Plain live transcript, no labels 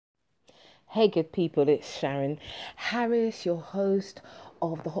Hey, good people, it's Sharon Harris, your host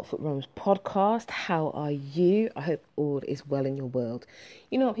of the Hot Foot Roams podcast. How are you? I hope all is well in your world.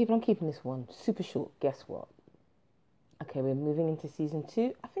 You know what, people, I'm keeping this one super short. Guess what? Okay, we're moving into season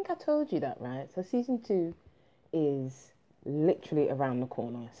 2. I think I told you that, right? So season 2 is literally around the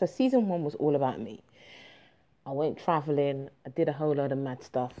corner. So season 1 was all about me. I went traveling. I did a whole load of mad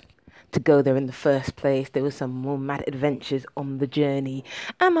stuff to go there in the first place. There was some more mad adventures on the journey.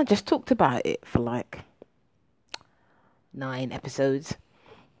 And I just talked about it for like 9 episodes.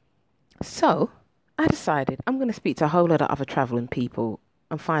 So I decided I'm going to speak to a whole lot of other traveling people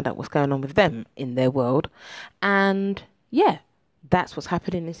and find out what's going on with them in their world. And yeah, that's what's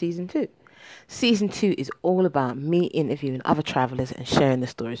happening in season 2. Season 2 is all about me interviewing other travelers and sharing the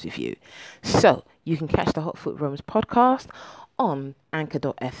stories with you. So you can catch the Hot Foot Roams podcast on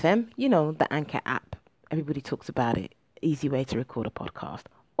Anchor.fm, you know, the Anchor app. Everybody talks about it. Easy way to record a podcast.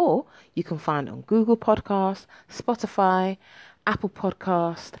 Or you can find it on Google Podcasts, Spotify, Apple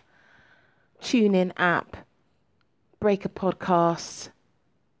Podcast, TuneIn app, Breaker Podcasts,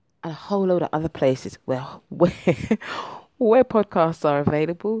 and a whole load of other places where podcasts are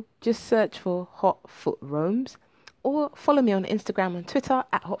available. Just search for Hot Foot Roams or follow me on Instagram and Twitter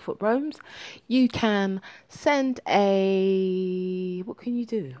at Hot Foot Roams. You can send what can you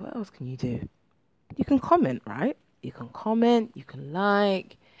do? What else can you do? You can comment, right? You can comment, you can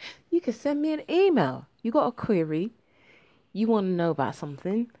like, you can send me an email. You got a query, you want to know about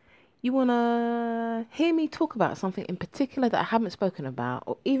something, you want to hear me talk about something in particular that I haven't spoken about,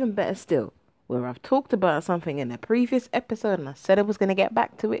 or even better still, where I've talked about something in a previous episode and I said I was going to get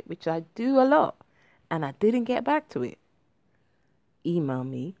back to it, which I do a lot, and I didn't get back to it. Email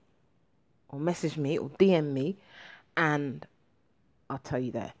me or message me or DM me and I'll tell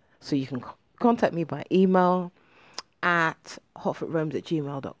you there. So you can contact me by email at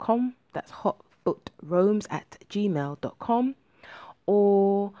hotfootroams@gmail.com. That's hotfootroams@gmail.com.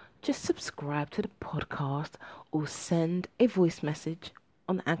 Or just subscribe to the podcast or send a voice message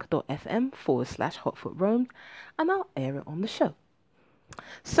on anchor.fm/hotfootroams and I'll air it on the show.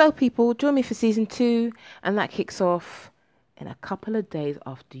 So people, join me for season 2 and that kicks off in a couple of days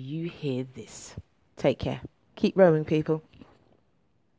after you hear this. Take care. Keep roaming, people.